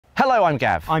Hello, I'm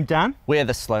Gav. I'm Dan. We're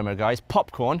the Slow-Mo Guys.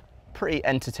 Popcorn, pretty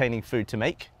entertaining food to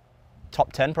make.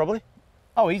 Top 10 probably?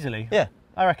 Oh, easily. Yeah.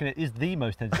 I reckon it is the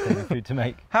most entertaining food to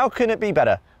make. How can it be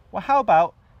better? Well, how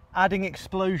about adding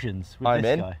explosions with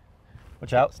this guy?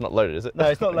 Watch out. It's not loaded, is it? No,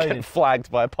 it's not loaded. Getting flagged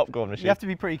by a popcorn machine. You have to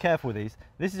be pretty careful with these.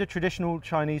 This is a traditional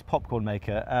Chinese popcorn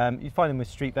maker. You find them with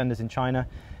street vendors in China.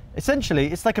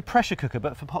 Essentially, it's like a pressure cooker,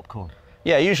 but for popcorn.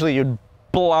 Yeah, usually you'd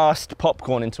blast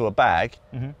popcorn into a bag,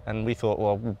 and we thought,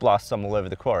 well, we'll blast some all over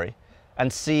the quarry,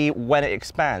 and see when it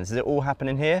expands. Does it all happen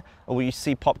in here, or will you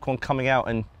see popcorn coming out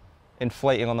and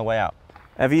inflating on the way out?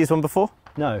 Ever used one before?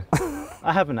 No,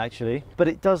 I haven't actually, but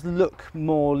it does look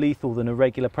more lethal than a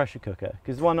regular pressure cooker,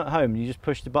 because one at home, you just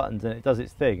push the buttons and it does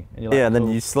its thing. And you're like, yeah, and then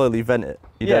cool. you slowly vent it.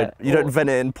 You don't vent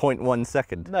it in 0.1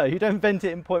 second. No, you don't vent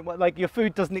it in 0.1, like your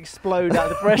food doesn't explode out of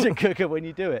the pressure cooker when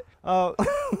you do it. Oh,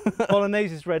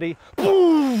 bolognese is ready.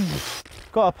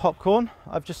 Got our popcorn.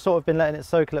 I've just sort of been letting it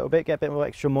soak a little bit, get a bit more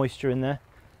extra moisture in there.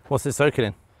 What's it soaking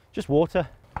in? Just water.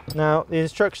 Now, the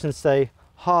instructions say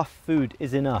half food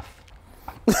is enough.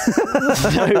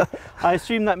 So I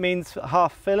assume that means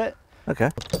half fillet.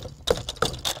 Okay.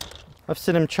 I've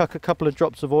seen him chuck a couple of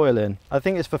drops of oil in. I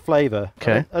think it's for flavour.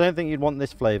 Okay. I don't think you'd want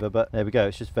this flavour, but there we go,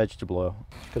 it's just vegetable oil.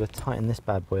 Just gotta tighten this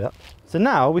bad boy up. So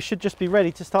now we should just be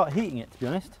ready to start heating it, to be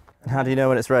honest. And how do you know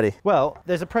when it's ready? Well,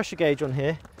 there's a pressure gauge on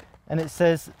here, and it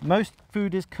says most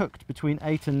food is cooked between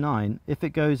 8 and 9. If it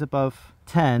goes above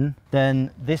 10,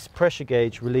 then this pressure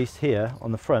gauge released here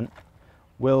on the front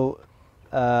will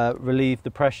relieve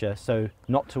the pressure, so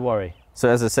not to worry. So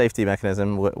as a safety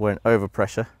mechanism, we're in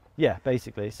overpressure. Yeah,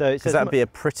 basically. So it says that'd be a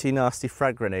pretty nasty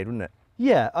frag grenade, wouldn't it?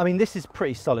 Yeah, I mean, this is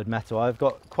pretty solid metal. I've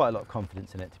got quite a lot of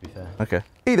confidence in it, to be fair. Okay.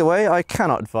 Either way, I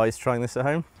cannot advise trying this at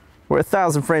home. We're at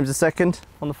 1,000 frames a second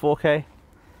on the 4K,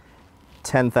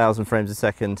 10,000 frames a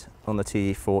second on the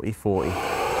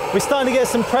TE4040. We're starting to get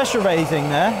some pressure raising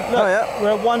there. Look, oh yeah,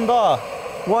 we're at 1 bar.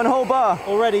 1 whole bar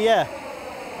Already, yeah.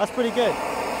 That's pretty good.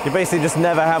 You basically just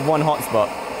never have one hot spot.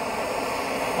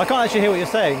 I can't actually hear what you're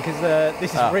saying because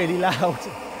this is really loud.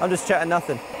 I'm just chatting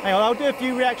nothing. Hang on, I'll do a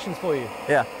few reactions for you.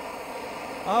 Yeah.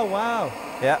 Oh, wow.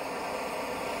 Yeah.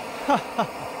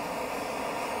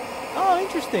 Oh,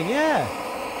 interesting, yeah.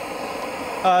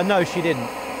 No, she didn't.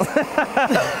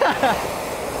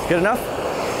 Good enough?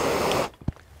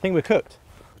 I think we're cooked.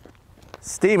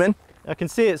 Steaming. I can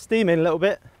see it steaming a little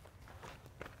bit.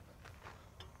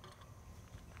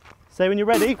 Say when you're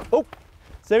ready. Oh,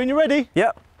 say when you're ready.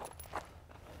 Yep.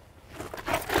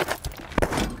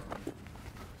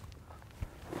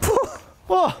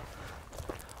 Whoa,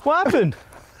 what happened?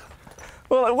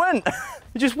 Well, it went.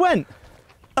 It just went.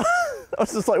 It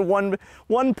was just like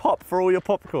one pop for all your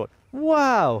popcorn.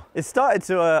 Wow. It started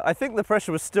to, I think the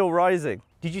pressure was still rising.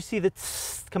 Did you see the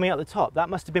tss coming out the top? That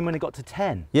must have been when it got to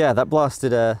 10. Yeah, that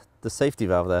blasted the safety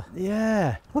valve there.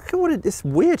 Yeah. Look at what it's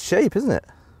weird shape, isn't it?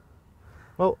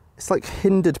 Well, it's like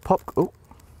hindered popcorn. Oh.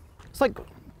 It's like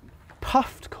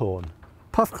puffed corn.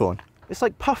 Puffcorn? It's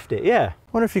like puffed it, yeah.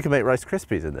 Wonder if you can make Rice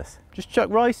Krispies in this. Just chuck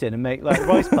rice in and make like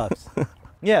rice puffs.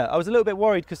 Yeah, I was a little bit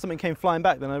worried because something came flying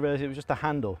back, then I realised it was just a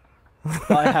handle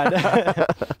that I had.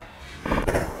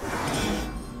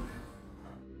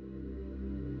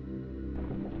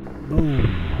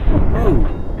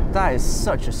 Ooh, that is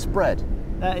such a spread.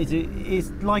 That is,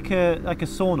 it's like a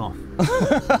sawn-off.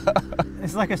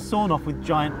 It's like a sawn-off with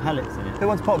giant pellets in it. Who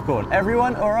wants popcorn?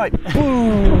 Everyone? All right.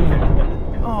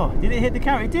 Oh, did it hit the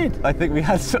camera? It did. I think we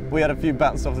had a few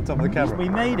bounced off the top of the camera. We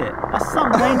made it. That's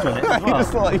some range on it as well. You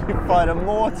just thought you fired a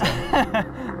mortar.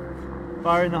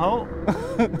 Fire in the hole.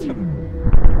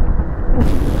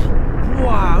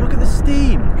 Wow, look at the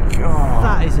steam. God.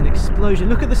 That is an explosion.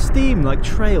 Look at the steam, like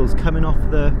trails coming off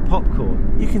the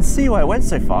popcorn. You can see why it went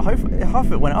so far. Half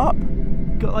of it went up.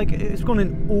 Got like, it's gone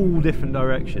in all different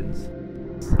directions.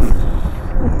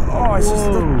 Oh, it's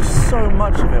just so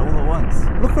much of it all at once.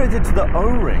 Look what it did to the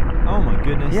O-ring. Oh my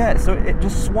goodness. Yeah, so it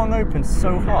just swung open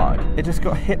so hard. It just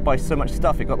got hit by so much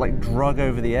stuff. It got like drug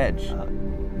over the edge.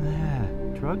 Yeah,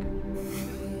 drug?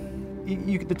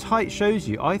 The tight shows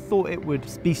you. I thought it would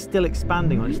be still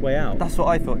expanding on its way out. That's what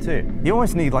I thought too. You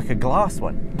almost need like a glass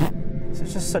one. So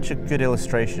it's just such a good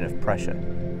illustration of pressure.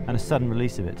 And a sudden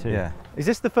release of it too. Yeah. Is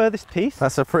this the furthest piece?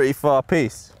 That's a pretty far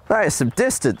piece. That is some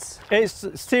distance. It's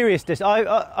serious distance.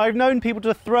 I've known people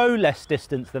to throw less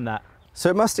distance than that. So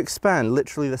it must expand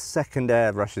literally the second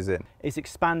air rushes in. It's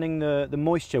expanding the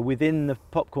moisture within the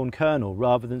popcorn kernel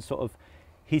rather than sort of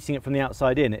heating it from the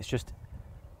outside in. It's just,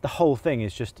 the whole thing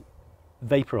is just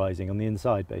vaporizing on the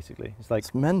inside basically. It's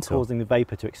like mental. Causing the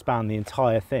vapor to expand the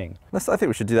entire thing. I think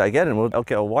we should do that again and I'll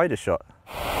get a wider shot.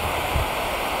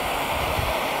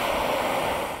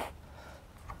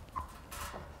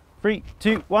 3,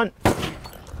 2, 1.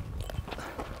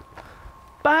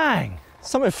 Bang!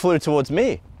 Something flew towards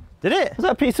me. Did it? Was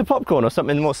that a piece of popcorn or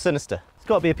something more sinister? It's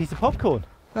got to be a piece of popcorn.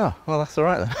 Oh, well, that's all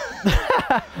right then.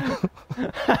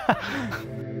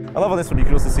 I love on this one, you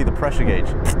can also see the pressure gauge.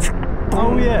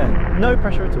 Oh yeah, no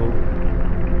pressure at all.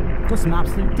 Got some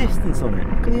absolute distance on it.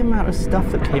 Look at the amount of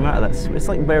stuff that came out of that. It's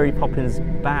like Mary Poppins'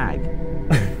 bag.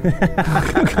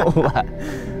 Look at all that.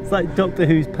 It's like Doctor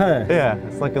Who's purse. Yeah,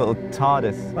 it's like a little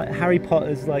TARDIS. It's like Harry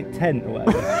Potter's like tent or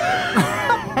whatever.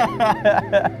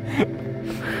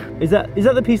 Is that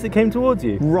the piece that came towards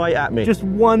you? Right at me. Just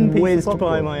one piece whizzed of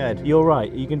popcorn. by my head. You're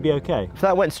right, you can be okay. If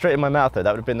that went straight in my mouth though,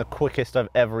 that would have been the quickest I've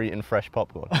ever eaten fresh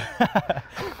popcorn.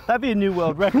 That'd be a new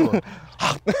world record.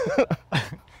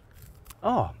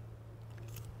 Oh.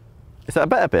 Is that a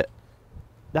better bit?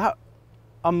 That,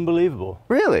 unbelievable.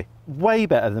 Really? Way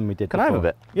better than we did Can before. I have a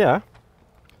bit? Yeah.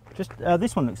 Just,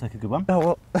 this one looks like a good one. Oh,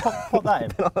 well. Pop that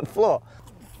in. On the floor.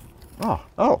 Oh.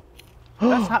 Oh.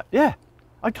 That's how, yeah.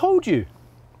 I told you.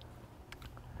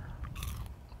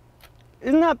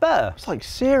 Isn't that better? It's like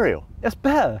cereal. That's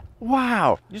better.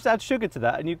 Wow. You just add sugar to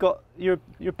that and you're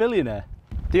a billionaire.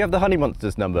 Do you have the Honey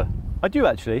Monsters number? I do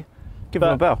actually. Give him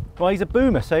a bell. Well, he's a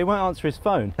boomer, so he won't answer his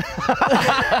phone.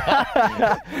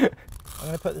 I'm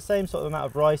going to put the same sort of amount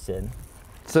of rice in.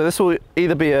 So this will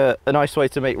either be a nice way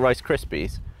to make Rice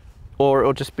Krispies, or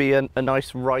it'll just be a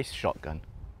nice rice shotgun.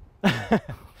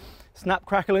 Snap,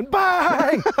 crackle, and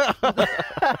bang!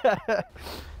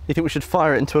 You think we should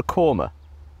fire it into a korma?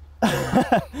 I'll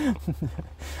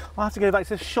have to go back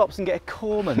to the shops and get a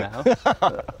korma now.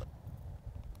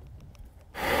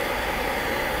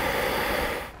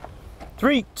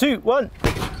 Three, 2, 1.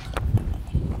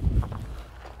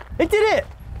 It did it!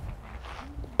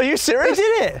 Are you serious? It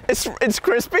did it! It's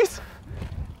Krispies?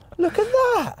 Look at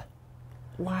that!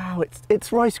 Wow,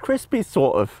 it's Rice Krispies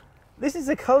sort of. This is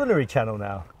a culinary channel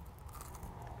now.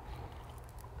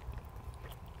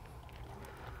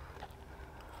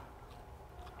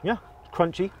 Yeah,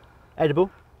 crunchy, edible.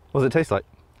 What does it taste like?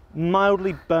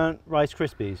 Mildly burnt Rice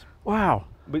Krispies, Wow.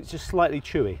 but it's just slightly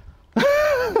chewy.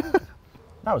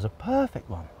 That was a perfect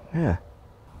one. Yeah.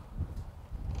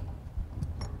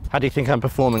 How do you think I'm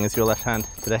performing as your left hand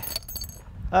today?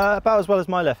 About as well as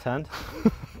my left hand,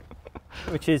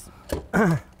 which is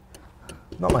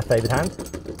not my favourite hand.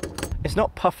 It's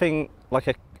not puffing like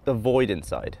a void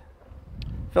inside.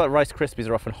 I feel like Rice Krispies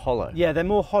are often hollow. Yeah, they're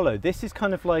more hollow. This is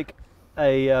kind of like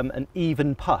an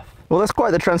even puff. Well, that's quite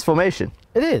the transformation.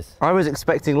 It is. I was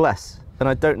expecting less, and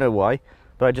I don't know why,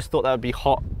 but I just thought that would be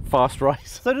hot, fast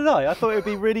rice. So did I. I thought it would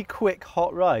be really quick,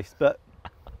 hot rice, but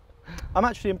I'm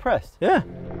actually impressed. Yeah.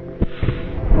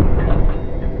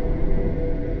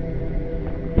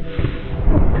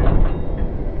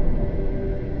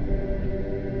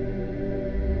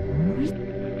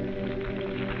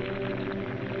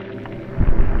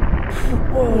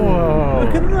 Whoa!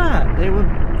 Look at that! They were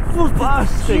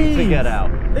busting to get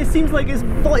out. It seems like it's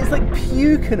like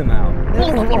puking them out.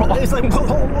 It's like it's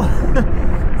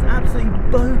absolutely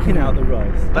boking out the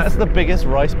rice. That's the biggest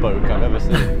rice boke I've ever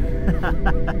seen.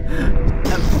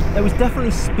 It was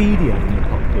definitely speedier than the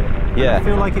popcorn. Yeah. I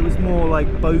feel like it was more like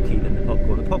bokey than the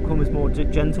popcorn. The popcorn was more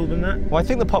gentle than that. Well, I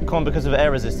think the popcorn, because of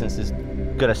air resistance, is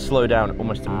going to slow down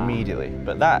almost immediately.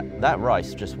 But that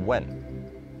rice just went.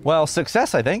 Well,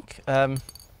 success, I think.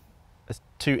 There's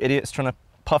two idiots trying to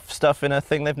puff stuff in a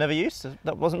thing they've never used.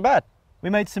 That wasn't bad. We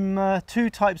made some 2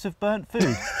 types of burnt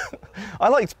food. I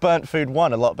liked burnt food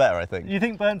 1 a lot better, I think. You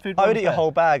think burnt food? I would eat a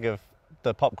whole bag of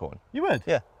the popcorn. You would?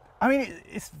 Yeah. I mean,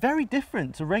 it's very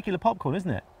different to regular popcorn, isn't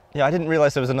it? Yeah, I didn't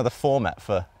realise there was another format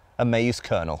for a maize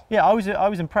kernel. Yeah, I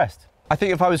was impressed. I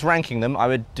think if I was ranking them, I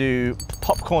would do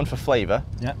popcorn for flavour,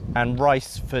 yeah, and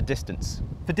rice for distance.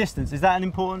 For distance, is that an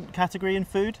important category in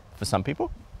food? For some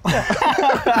people.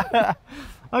 Yeah.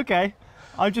 Okay,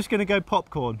 I'm just going to go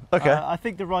popcorn. Okay. I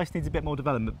think the rice needs a bit more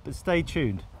development, but stay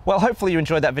tuned. Well, hopefully you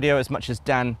enjoyed that video as much as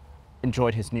Dan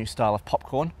enjoyed his new style of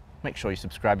popcorn. Make sure you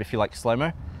subscribe if you like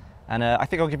slow-mo. And I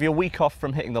think I'll give you a week off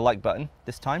from hitting the like button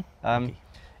this time.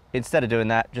 Instead of doing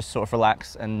that, just sort of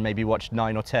relax and maybe watch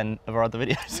 9 or 10 of our other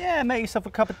videos. Yeah, make yourself a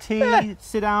cup of tea,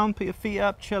 sit down, put your feet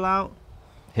up, chill out.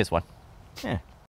 Here's one. Yeah.